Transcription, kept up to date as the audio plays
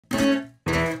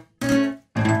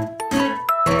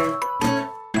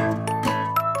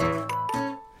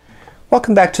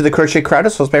Welcome back to the Crochet Crowd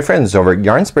with my friends over at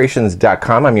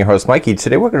yarnspirations.com. I'm your host Mikey.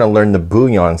 Today we're going to learn the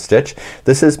bullion stitch.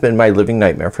 This has been my living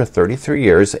nightmare for 33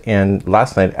 years, and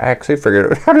last night I actually figured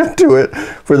out how to do it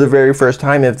for the very first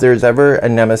time. If there's ever a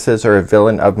nemesis or a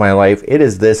villain of my life, it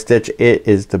is this stitch. It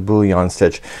is the bullion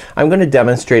stitch. I'm going to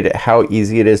demonstrate how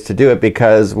easy it is to do it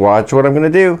because watch what I'm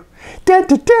going to do. Da,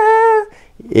 da, da.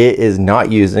 It is not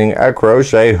using a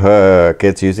crochet hook.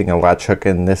 It's using a latch hook,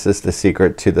 and this is the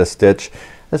secret to the stitch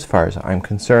as far as I'm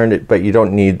concerned. But you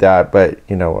don't need that. But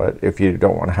you know what, if you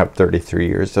don't want to have 33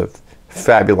 years of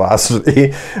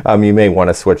fabulosity, you may want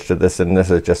to switch to this, and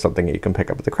this is just something you can pick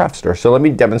up at the craft store. So let me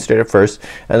demonstrate it first,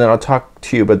 and then I'll talk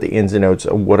to you about the ins and outs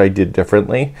of what I did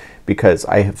differently, because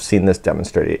I have seen this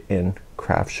demonstrated in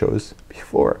craft shows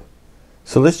before.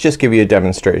 So let's just give you a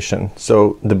demonstration.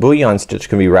 So the bullion stitch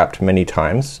can be wrapped many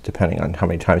times depending on how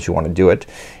many times you want to do it,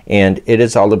 and it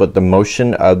is all about the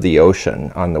motion of the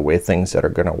ocean on the way things that are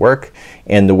gonna work.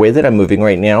 And the way that I'm moving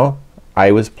right now,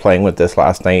 I was playing with this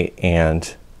last night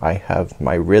and I have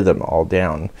my rhythm all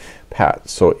down pat.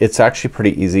 So it's actually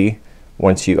pretty easy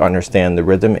once you understand the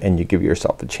rhythm and you give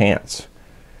yourself a chance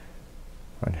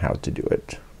on how to do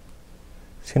it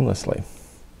seamlessly.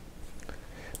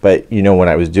 But you know, when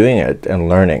I was doing it and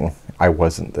learning, I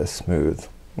wasn't this smooth.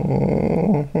 I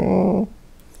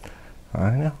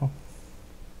know.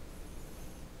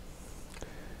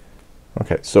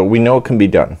 Okay, so we know it can be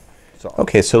done.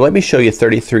 Okay, so let me show you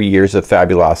 33 years of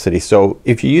fabulosity. So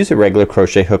if you use a regular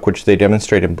crochet hook, which they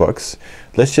demonstrate in books,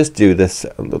 let's just do this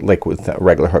like with a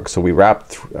regular hook. So we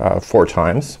wrap 4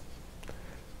 times,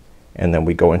 and then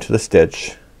we go into the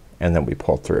stitch, and then we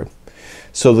pull through.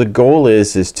 So the goal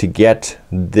is to get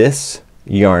this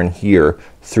yarn here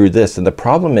through this, and the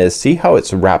problem is, see how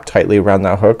it's wrapped tightly around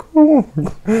that hook?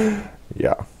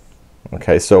 Yeah.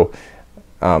 Okay, so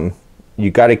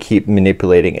you got to keep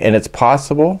manipulating, and it's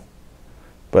possible,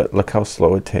 but look how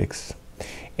slow it takes.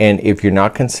 And if you're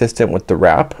not consistent with the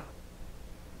wrap,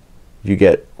 you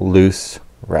get loose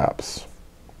wraps.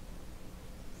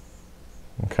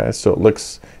 Okay, so it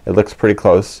looks pretty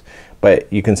close,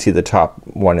 but you can see the top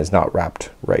one is not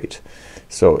wrapped right.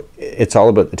 So it's all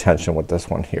about the tension with this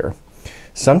one here.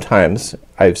 Sometimes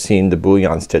I've seen the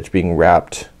bullion stitch being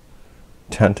wrapped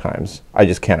 10 times. I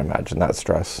just can't imagine that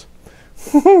stress.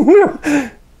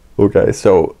 Okay,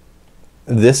 so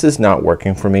this is not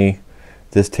working for me.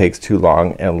 This takes too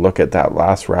long, and look at that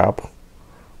last wrap.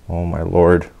 Oh my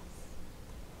Lord.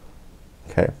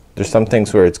 Okay, there's some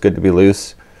things where it's good to be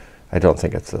loose. I don't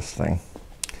think it's this thing.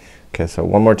 Okay, so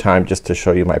one more time just to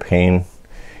show you my pain.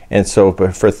 And so,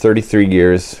 but for 33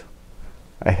 years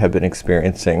I have been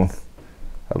experiencing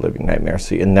a living nightmare.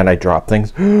 See, and then I drop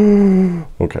things.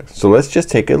 Okay, so let's just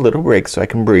take a little break so I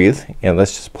can breathe, and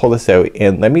let's just pull this out,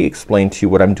 and let me explain to you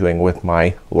what I'm doing with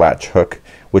my latch hook,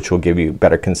 which will give you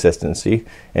better consistency.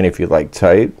 And if you like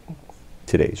tight,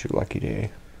 today's your lucky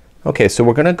day. Okay, so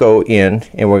we're gonna go in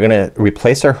and we're gonna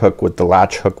replace our hook with the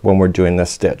latch hook when we're doing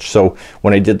this stitch. So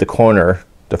when I did the corner,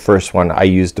 the first one, I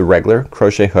used the regular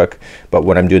crochet hook, but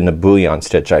when I'm doing the bullion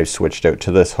stitch, I switched out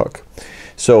to this hook.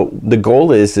 So the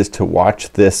goal is to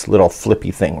watch this little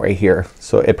flippy thing right here.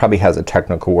 So it probably has a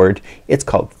technical word. It's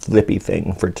called flippy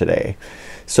thing for today.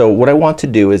 So what I want to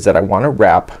do is that I want to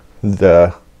wrap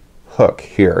the hook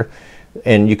here,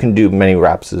 and you can do many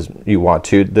wraps as you want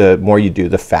to. The more you do,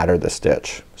 the fatter the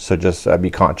stitch. So just be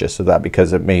conscious of that,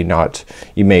 because it may not,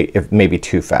 it may be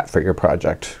too fat for your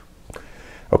project.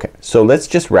 Okay, so let's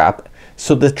just wrap.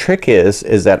 So the trick is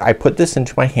that I put this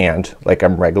into my hand like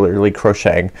I'm regularly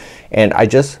crocheting, and I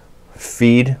just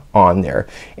feed on there.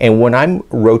 And when I'm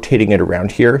rotating it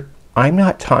around here, I'm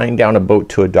not tying down a boat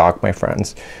to a dock, my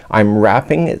friends. I'm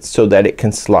wrapping it so that it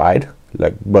can slide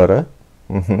like butter.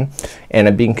 And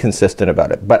I'm being consistent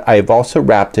about it. But I've also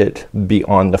wrapped it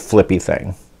beyond the flippy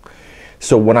thing.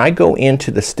 So when I go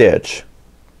into the stitch,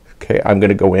 okay, I'm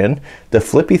gonna go in, the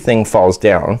flippy thing falls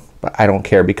down, but I don't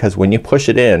care, because when you push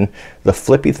it in, the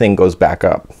flippy thing goes back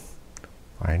up.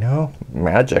 I know,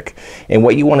 magic. And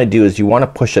what you want to do is you want to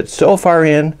push it so far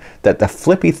in that the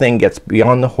flippy thing gets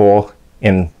beyond the hole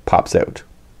and pops out.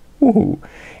 Woohoo.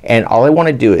 And all I want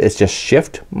to do is just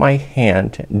shift my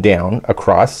hand down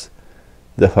across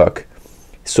the hook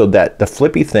so that the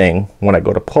flippy thing, when I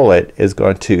go to pull it, is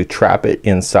going to trap it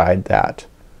inside that.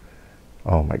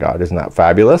 Oh my God, isn't that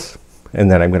fabulous?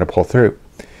 And then I'm gonna pull through.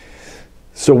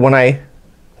 So when I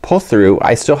pull through,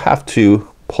 I still have to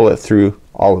pull it through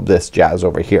all of this jazz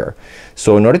over here.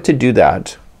 So in order to do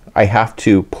that, I have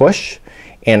to push,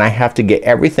 and I have to get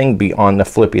everything beyond the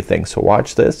flippy thing. So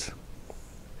watch this.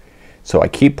 So I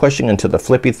keep pushing until the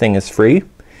flippy thing is free,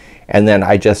 and then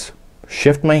I just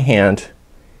shift my hand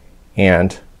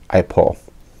and I pull,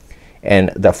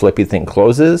 and the flippy thing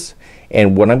closes,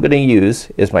 and what I'm gonna use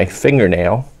is my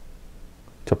fingernail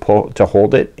to pull, to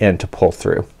hold it and to pull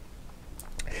through.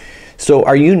 So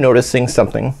are you noticing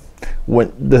something?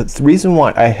 When the reason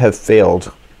why I have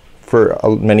failed for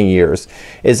many years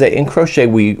is that in crochet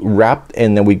we wrap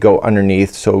and then we go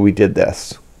underneath. So we did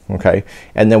this, okay,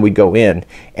 and then we go in,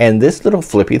 and this little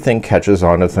flippy thing catches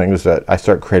on to things that I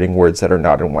start creating words that are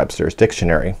not in Webster's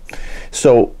dictionary.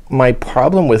 So my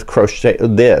problem with crochet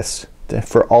this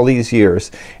for all these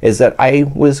years is that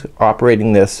I was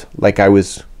operating this like I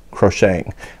was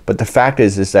crocheting, but the fact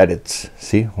is that it's,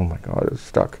 see, oh my god, it's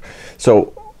stuck.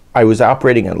 So I was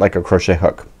operating it like a crochet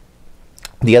hook.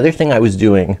 The other thing I was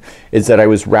doing is that I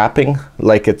was wrapping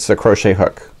like it's a crochet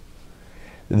hook.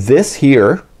 This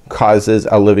here causes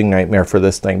a living nightmare for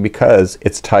this thing because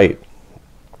it's tight.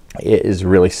 It is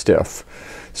really stiff.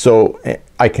 So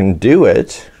I can do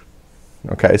it,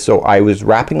 okay, so I was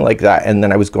wrapping like that, and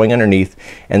then I was going underneath,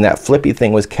 and that flippy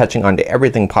thing was catching onto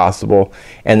everything possible,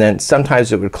 and then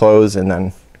sometimes it would close, and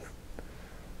then,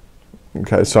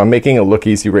 okay, so I'm making it look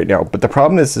easy right now, but the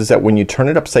problem is that when you turn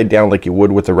it upside down like you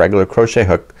would with a regular crochet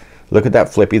hook, look at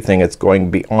that flippy thing, it's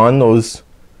going beyond those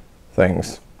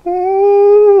things.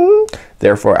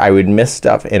 Therefore I would miss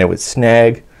stuff and it would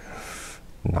snag.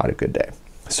 Not a good day.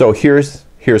 So here's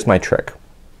my trick.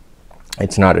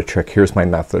 It's not a trick, here's my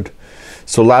method.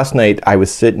 So last night I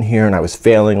was sitting here and I was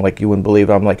failing like you wouldn't believe.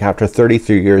 I'm like, after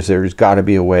 33 years there's gotta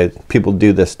be a way people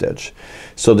do this stitch.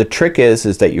 So the trick is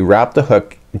that you wrap the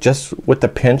hook just with the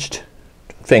pinched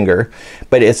finger,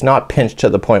 but it's not pinched to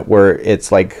the point where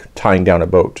it's like tying down a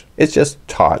boat. It's just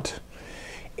taut.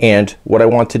 And what I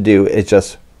want to do is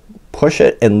just push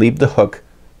it and leave the hook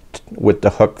with the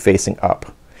hook facing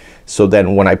up. So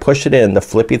then when I push it in, the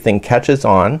flippy thing catches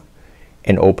on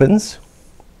and opens,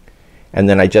 and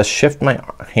then I just shift my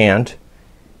hand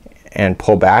and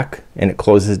pull back and it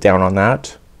closes down on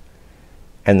that,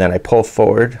 and then I pull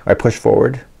forward, I push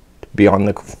forward beyond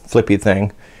the flippy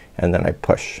thing, and then I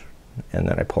push and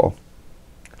then I pull.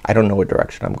 I don't know what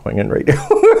direction I'm going in right now.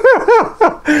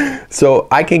 So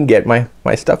I can get my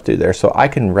stuff through there. So I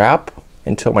can wrap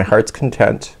until my heart's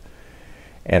content,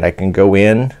 and I can go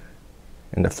in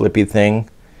the flippy thing,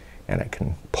 and I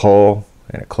can pull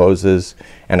and it closes,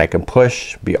 and I can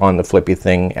push beyond the flippy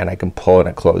thing and I can pull and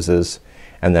it closes,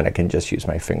 and then I can just use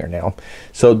my fingernail.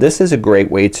 So this is a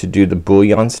great way to do the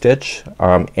bullion stitch,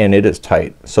 and it is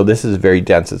tight. So this is very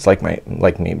dense. It's like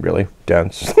me, really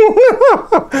dense.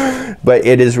 But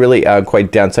it is really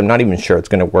quite dense. I'm not even sure it's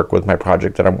gonna work with my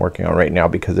project that I'm working on right now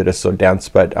because it is so dense.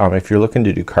 But if you're looking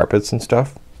to do carpets and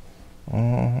stuff,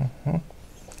 might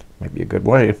be a good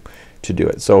way to do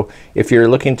it. So if you're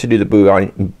looking to do the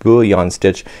bullion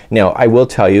stitch, now I will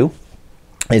tell you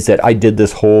is that I did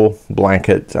this whole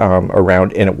blanket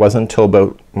around, and it wasn't until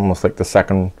about almost like the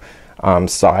second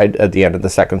side, at the end of the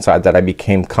second side, that I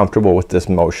became comfortable with this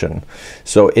motion.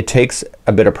 So it takes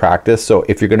a bit of practice. So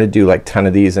if you're gonna do like 10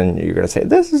 of these and you're gonna say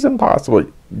this is impossible,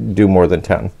 do more than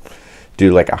 10.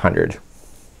 Do like 100.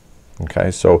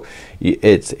 Okay, so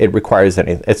it requires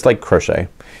anything. It's like crochet.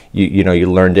 You know,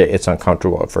 you learned it, it's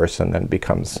uncomfortable at first and then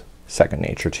becomes second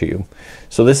nature to you.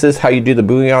 So this is how you do the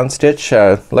bullion stitch.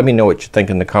 Let me know what you think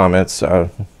in the comments.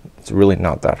 It's really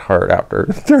not that hard after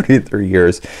 33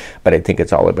 years, but I think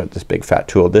it's all about this big fat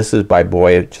tool. This is by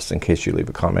Boye, just in case you leave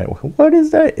a comment. What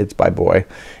is that? It's by Boye,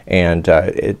 and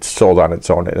it's sold on its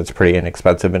own, and it's pretty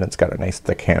inexpensive, and it's got a nice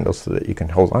thick handle so that you can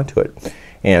hold on to it.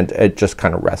 And it just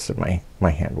kind of rests in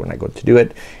my hand when I go to do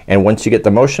it. And once you get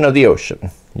the motion of the ocean,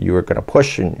 you are gonna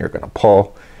push and you're gonna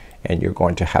pull, and you're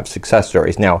going to have success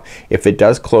stories. Now if it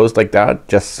does close like that,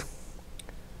 just,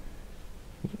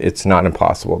 it's not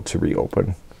impossible to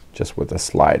reopen just with a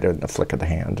slide and the flick of the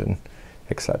hand and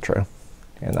etc.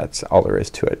 And that's all there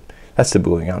is to it. That's the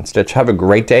bullion stitch. Have a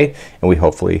great day, and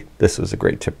hopefully this was a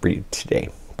great tip for you today.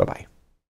 Bye bye.